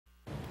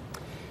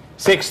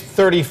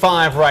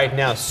6:35 right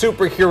now.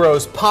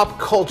 Superheroes, pop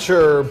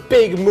culture,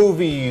 big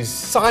movies,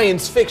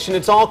 science fiction.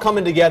 It's all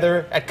coming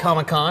together at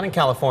ComicCon in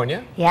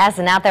California. Yes,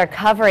 and out there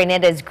covering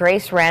it is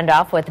Grace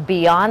Randolph with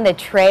Beyond the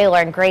Trailer.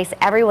 And Grace,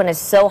 everyone is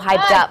so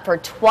hyped up for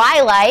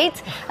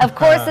Twilight. Of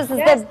course, this is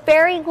the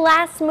very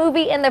last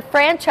movie in the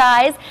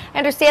franchise. I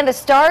understand the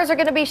stars are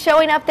going to be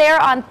showing up there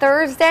on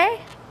Thursday.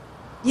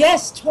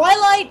 Yes,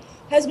 Twilight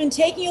has been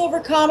taking over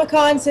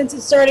Comic-Con since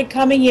it started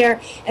coming here,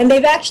 and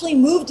they've actually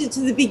moved it to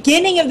the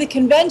beginning of the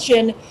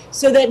convention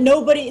so that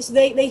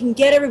they can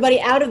get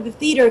everybody out of the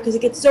theater because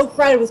it gets so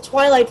crowded with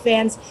Twilight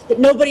fans that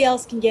nobody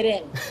else can get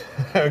in.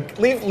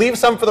 leave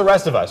some for the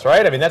rest of us,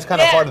 right? I mean, that's kind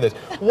of part of this.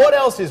 What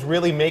else is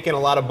really making a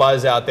lot of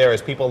buzz out there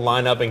as people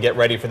line up and get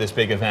ready for this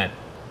big event?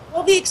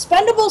 Well, The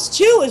Expendables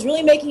 2 is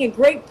really making a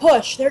great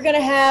push. They're going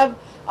to have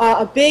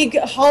a big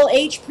Hall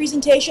H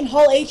presentation.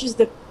 Hall H is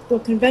the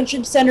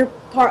convention center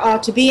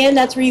to be in.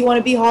 That's where you want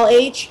to be, Hall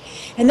H.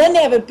 And then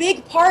they have a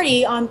big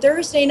party on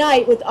Thursday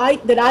night that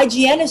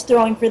IGN is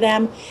throwing for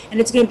them, and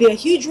it's going to be a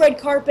huge red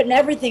carpet and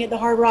everything at the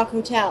Hard Rock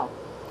Hotel.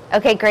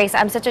 Okay, Grace,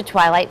 I'm such a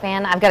Twilight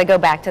fan. I've got to go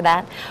back to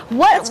that.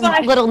 What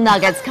little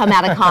nuggets come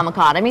out of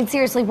Comic-Con? I mean,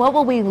 seriously, what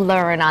will we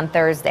learn on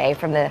Thursday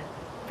from the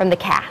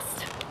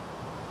cast?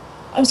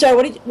 I'm sorry,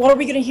 what are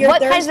we going to hear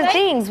Thursday? What kinds of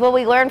things will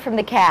we learn from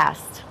the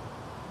cast?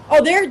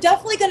 Oh, they're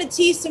definitely going to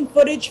tease some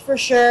footage for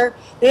sure.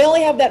 They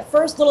only have that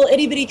first little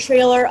itty-bitty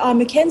trailer.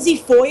 Mackenzie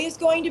Foy is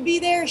going to be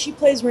there. She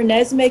plays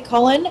Renesmee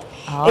Cullen.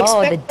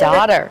 Oh, the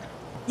daughter.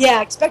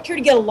 Yeah, expect her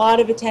to get a lot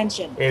of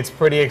attention. It's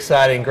pretty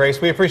exciting.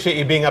 Grace, we appreciate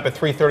you being up at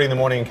 3:30 in the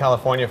morning in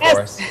California for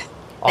us.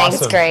 Awesome.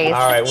 Thanks, Grace.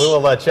 All right, we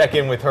will check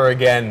in with her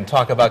again,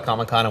 talk about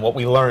Comic-Con and what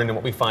we learned and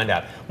what we find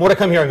out. More to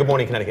come here on Good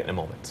Morning Connecticut in a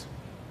moment.